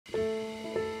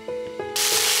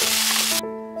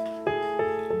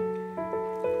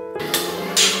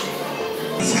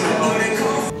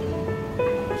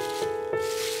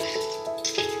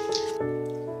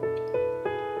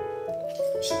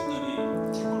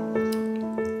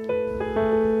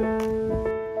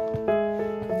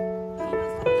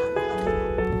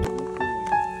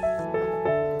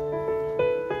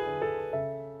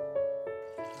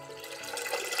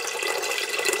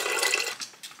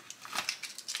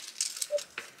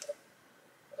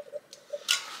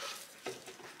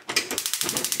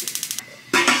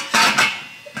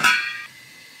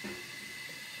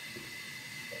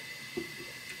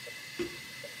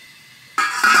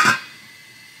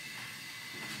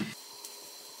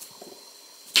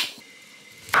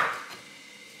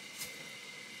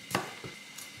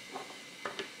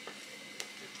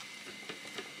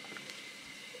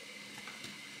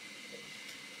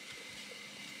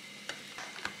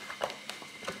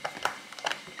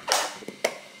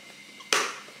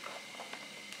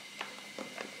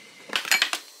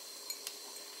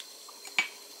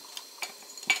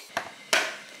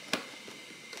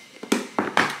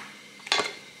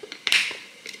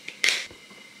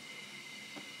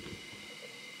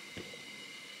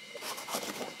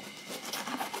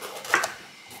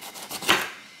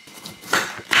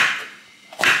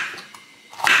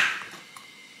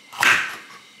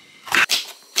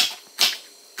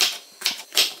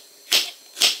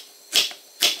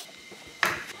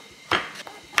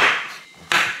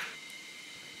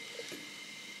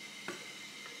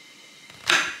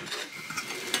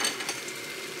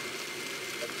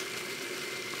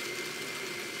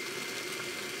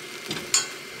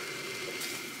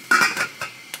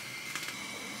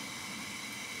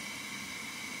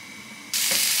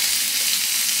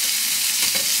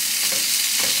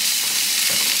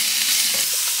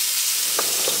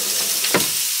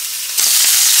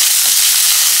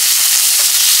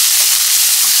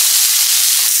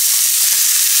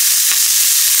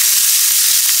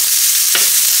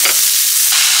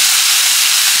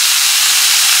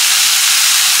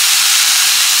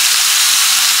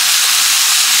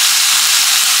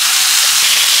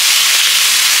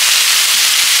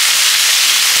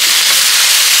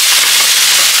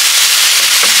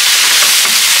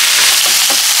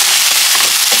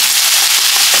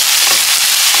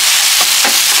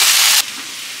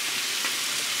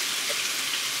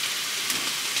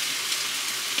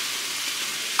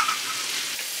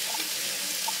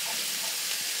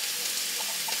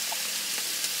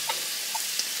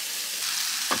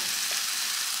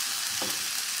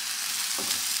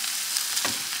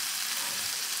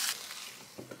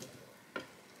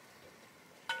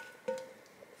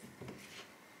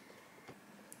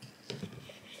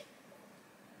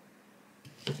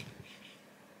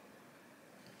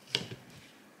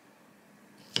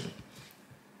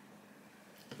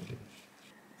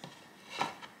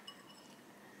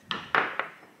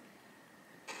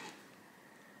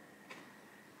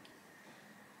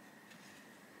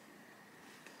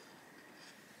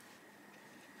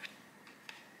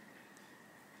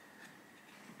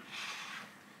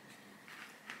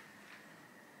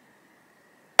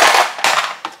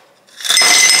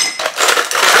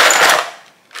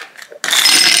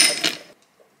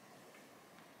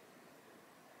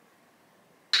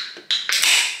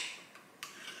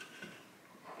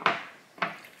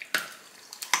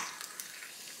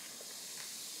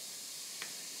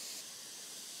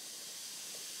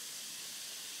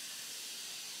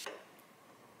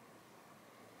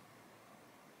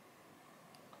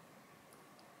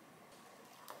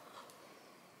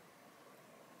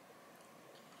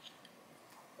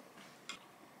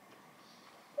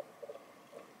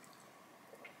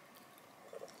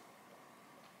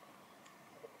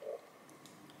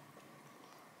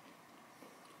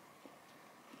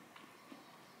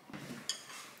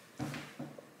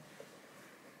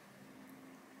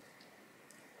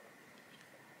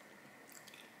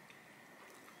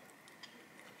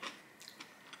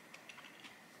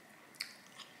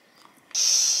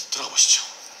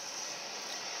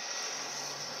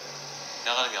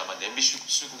나가는 게 아마 냄비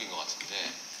술국인 것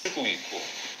같은데 술국이 있고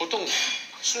보통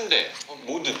순대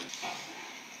뭐든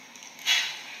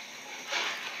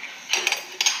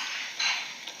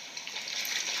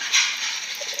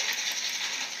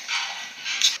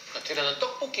특히 나는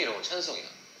떡볶이 이런 건 찬성이야.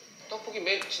 떡볶이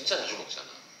매일 진짜 자주 먹잖아.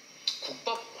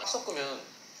 국밥 섞으면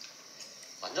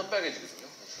완전 빨개지거든요.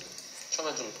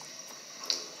 처음엔 좀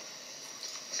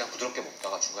그냥 부드럽게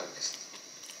먹다가 중간에 이렇게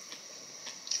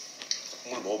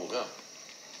국물을 먹어보면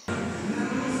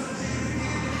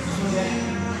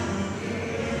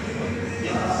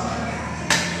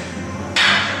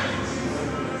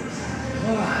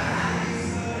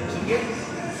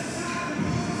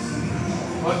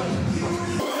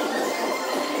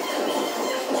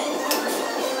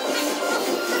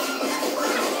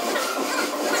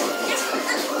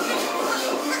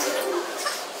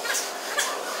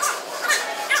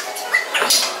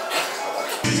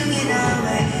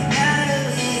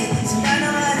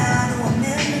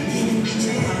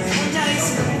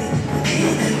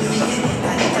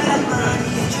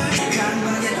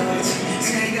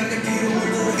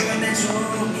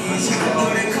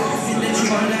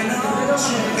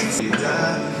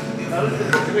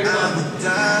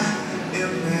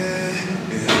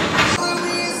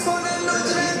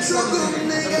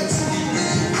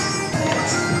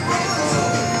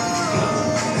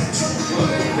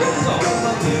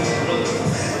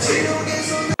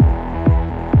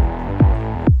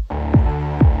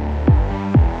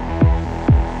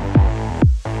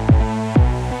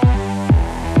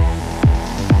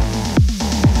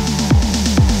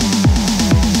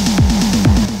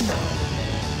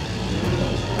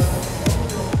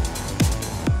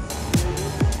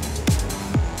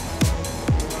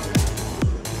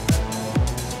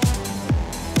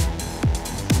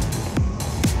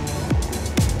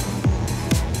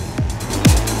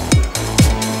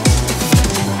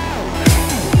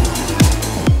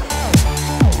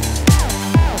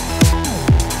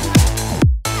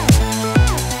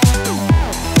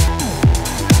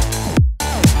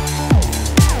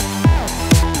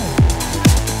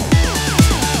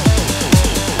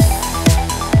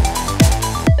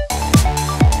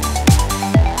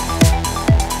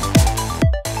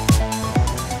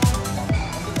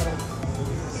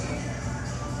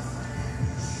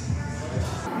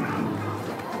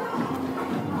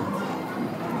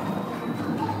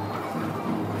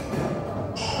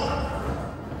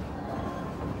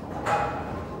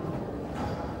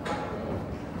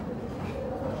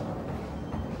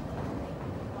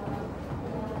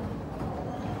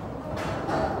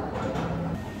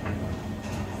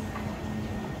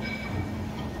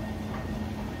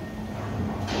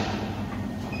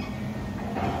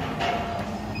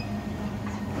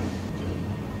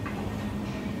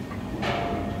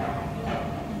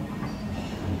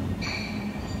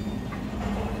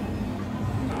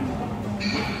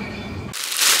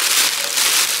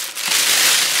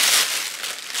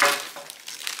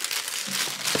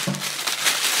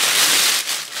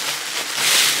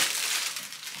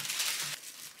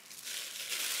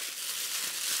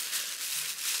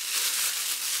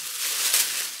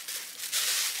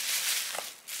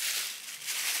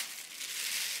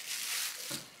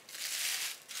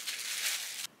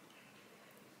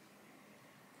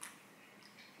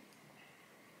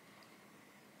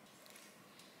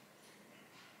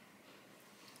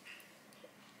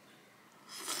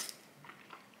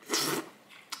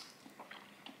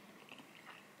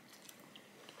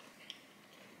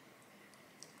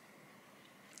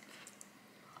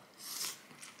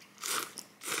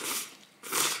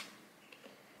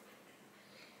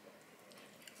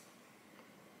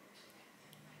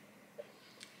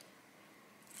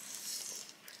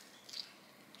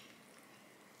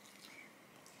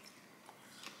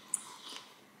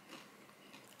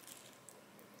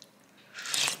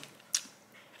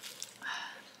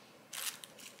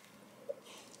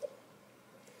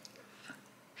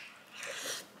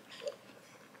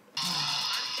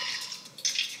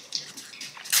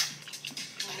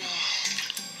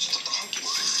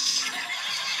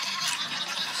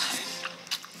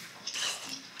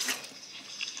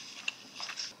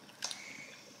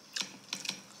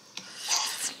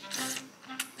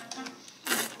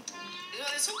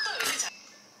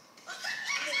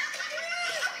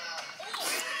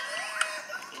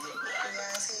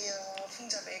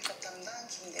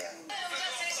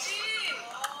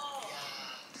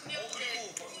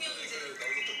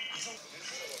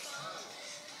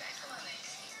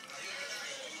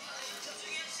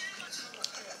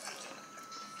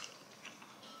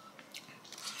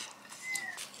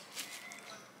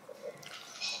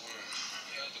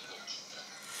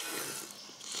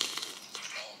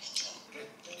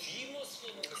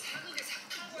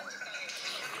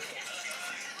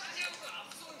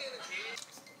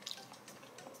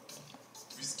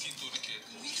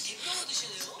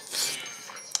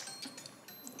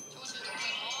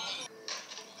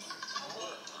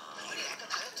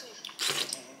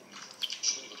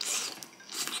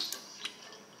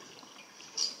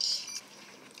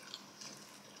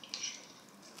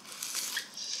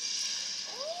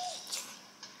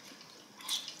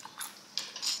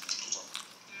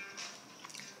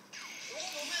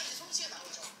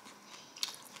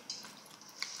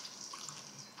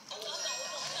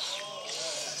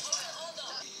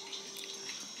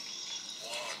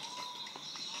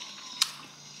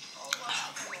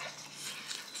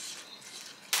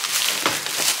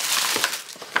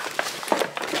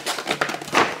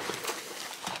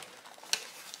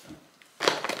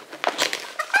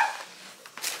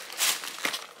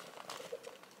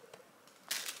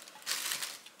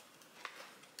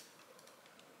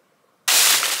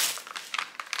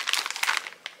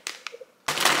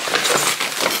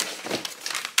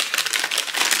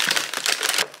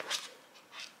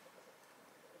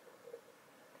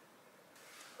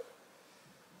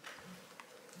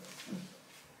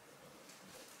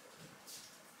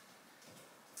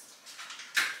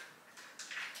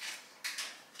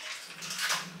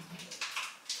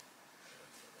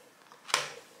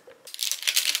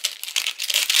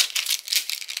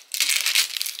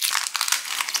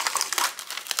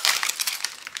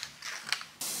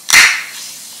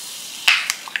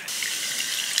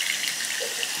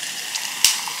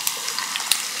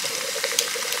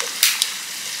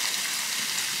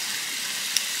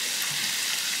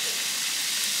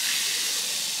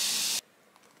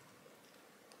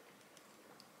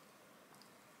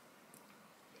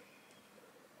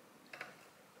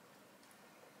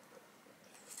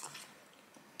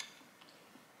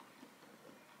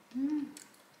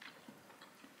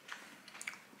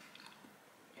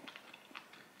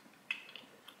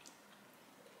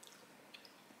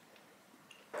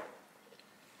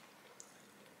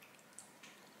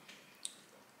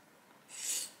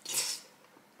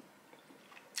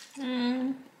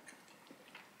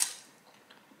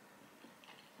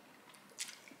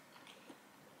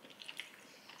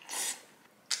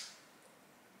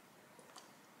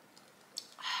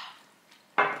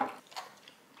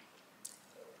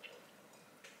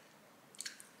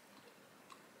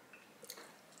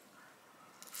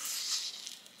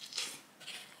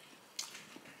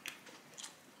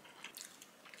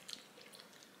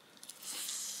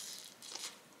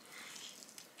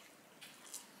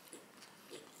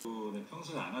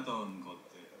평소에 안 하던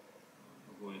것들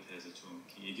그거에 대해서 좀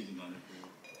이렇게 얘기도 나누고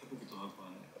해보기도 하고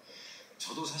하는.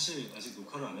 저도 사실 아직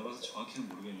녹화를 안 해봐서 정확히는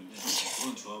모르겠는데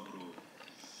그런 조합으로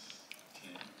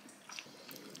이렇게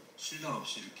쉴 날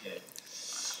없이 이렇게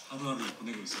하루하루를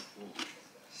보내고 있었고,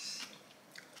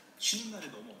 쉬는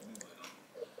날이 너무 없는 거예요.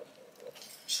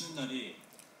 쉬는 날이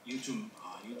이거 좀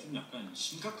약간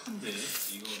심각한데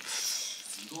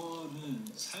이거는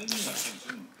삶이 약간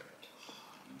좀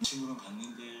친구랑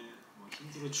갔는데 뭐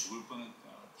힘들어 죽을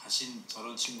뻔했다. 다신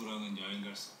저런 친구랑은 여행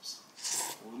갈 수 없어.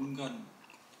 온갖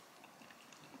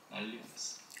난리가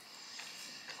났어.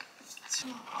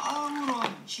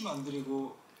 아무런 힘 안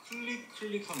들이고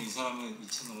클릭하면 이 사람은 이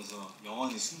채널에서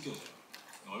영원히 숨겨져요.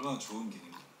 얼마나 좋은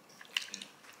기능이에요.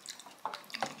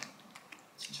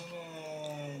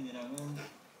 신청맨이랑은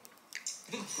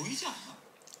근데 보이지 않나?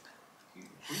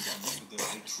 보이지 않나? 근데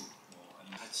말투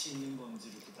아니면 같이 있는 건지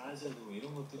이렇게 따져도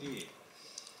이런 것들이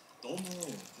너무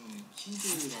좀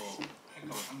힘들어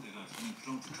할까봐 상대가. 저는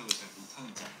그런 부탁을 잘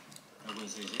못하는 자라고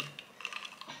해서 이제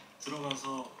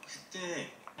들어가서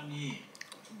그때 사람이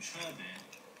좀 쉬어야 돼.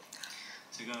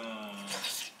 제가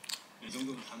이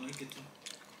정도면 단호했겠죠?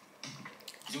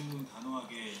 이 정도면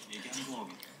단호하게 얘기한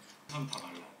거겠죠? 사람 다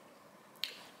말라.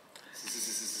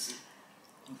 스스스스스스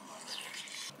다 말라.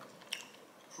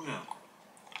 후회야.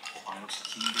 역시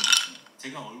긴게 맞구나.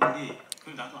 제가 얼굴이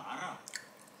그걸 나도 알아.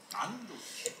 아는데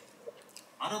어떡해.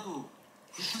 알아도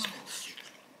불편한 거 어떡해.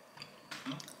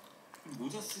 응?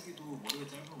 모자 쓰기도 머리가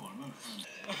짧으면 얼마나 편한데.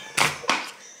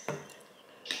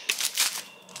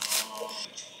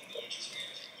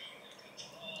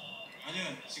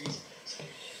 아니요, 지금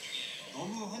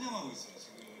너무 환영하고 있어요.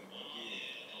 지금 여기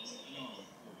너무 환영하고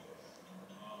있고,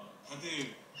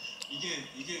 다들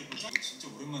이게 진짜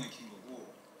오랜만에 킨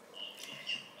거고,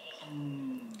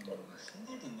 한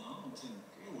달 됐나? 아무튼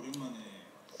꽤 오랜만에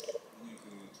오늘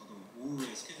저도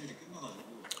오후에 스케줄이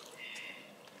끝나가지고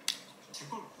제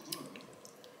걸 보더라고요.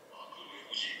 그걸 왜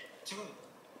보지? 제가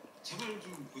제발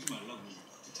좀 보지 말라고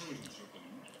부탁을 좀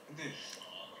드렸거든요. 근데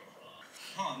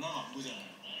형 안 나가면 안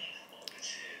보잖아요.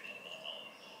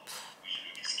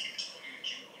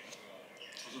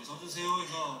 저 좀 써주세요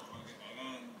해서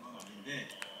나간 건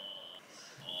아닌데,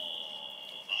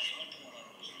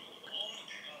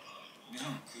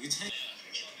 그냥 그게 차이.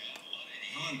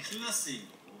 형은 클라스인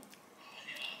거고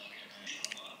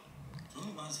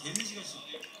저는 한 3-4시간씩.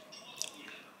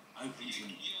 아유 그럼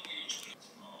지금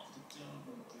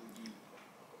구독자분들이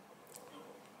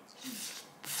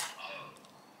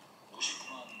 59만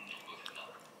정도 됐나?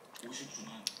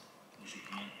 59만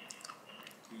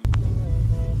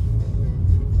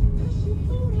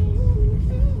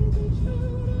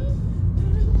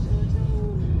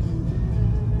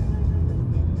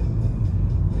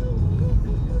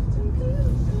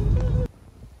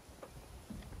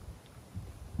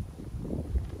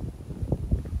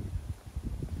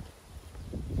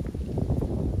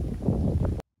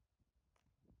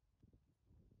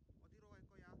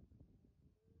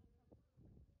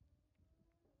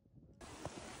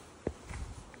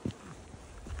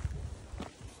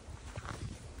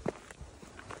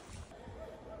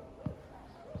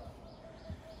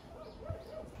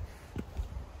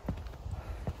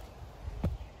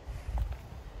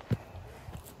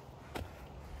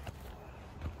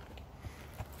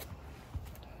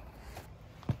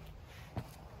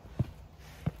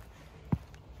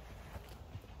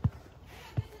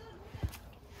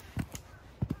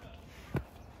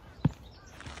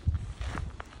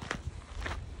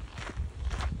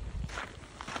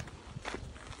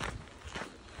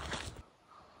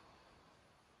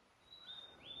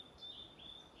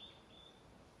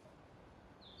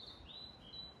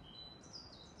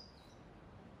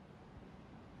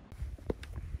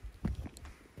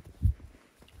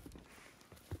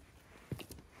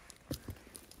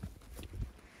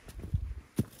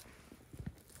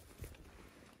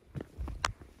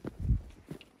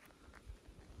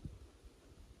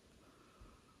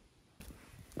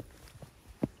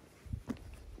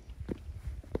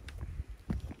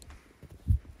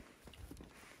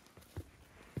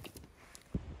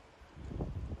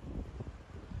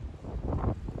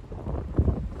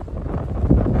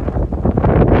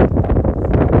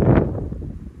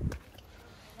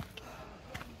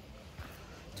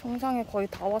정상에 거의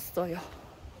다 왔어요.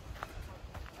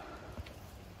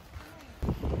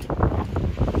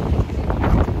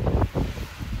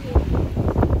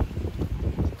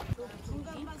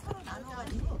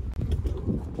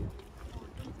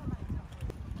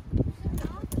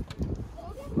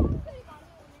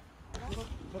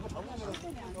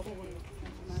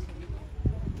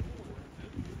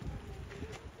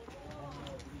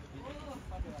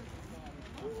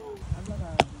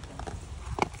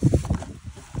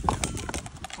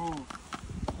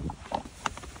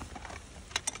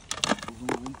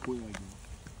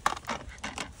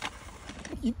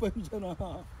 김밥이잖아.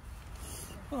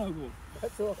 아이고.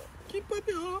 가서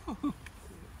김밥이야.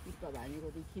 김밥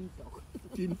아니거든 김떡.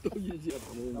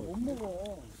 김떡이지. 나 못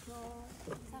먹어.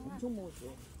 엄청 먹었어.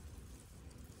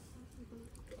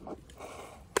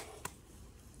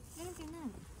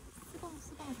 이렇게는 쓰방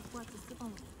갖고 왔지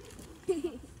쓰방.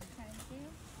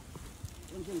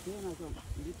 완전 태어나서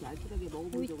이렇게 알뜰하게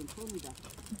먹어본 적은 처음이다.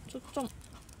 초점.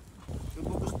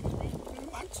 먹고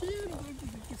싶은데 많지.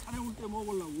 이렇게 사냥올 때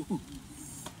먹으려고.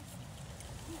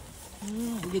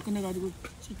 이게 꺼내가지고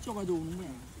찢어가지고 오는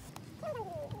거야.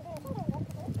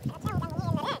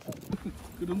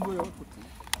 그런 거야.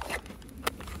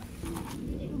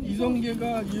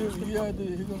 이성계가 위아드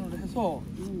회전을 해서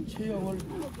체형을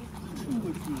푼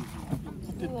거지.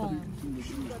 구태타를 준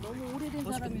거지. 너무 오래된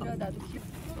사람이라 나도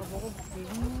구태타를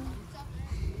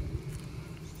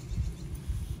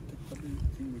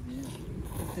준 거지.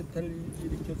 구태타를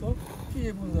일으켜서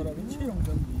피해본 사람이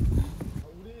체형전지.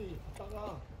 우리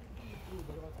이따가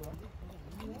내려갔다.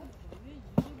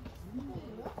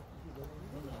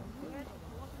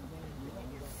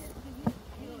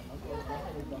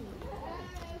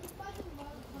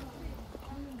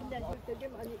 되게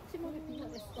많이 침묵이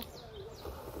빈번했어.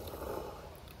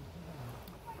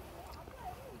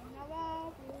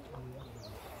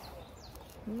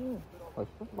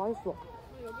 맛있어? 맛있어.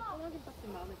 여기 꼬마김밥집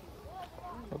마음에 들어.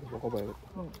 나도 먹어봐야겠다.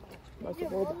 응. 맛있어.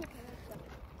 먹어봐.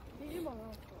 되게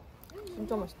많아.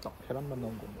 진짜 맛있다. 계란만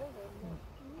나온 건데.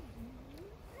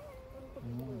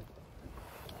 방금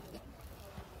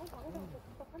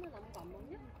김밥 하나 남은 거 안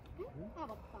먹냐? 응? 아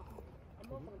맞다. 안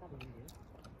먹었던 거 나.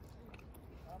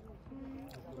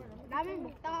 라면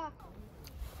먹다가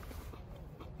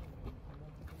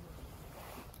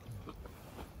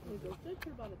몇시에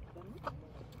출발했다니?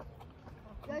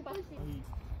 12시.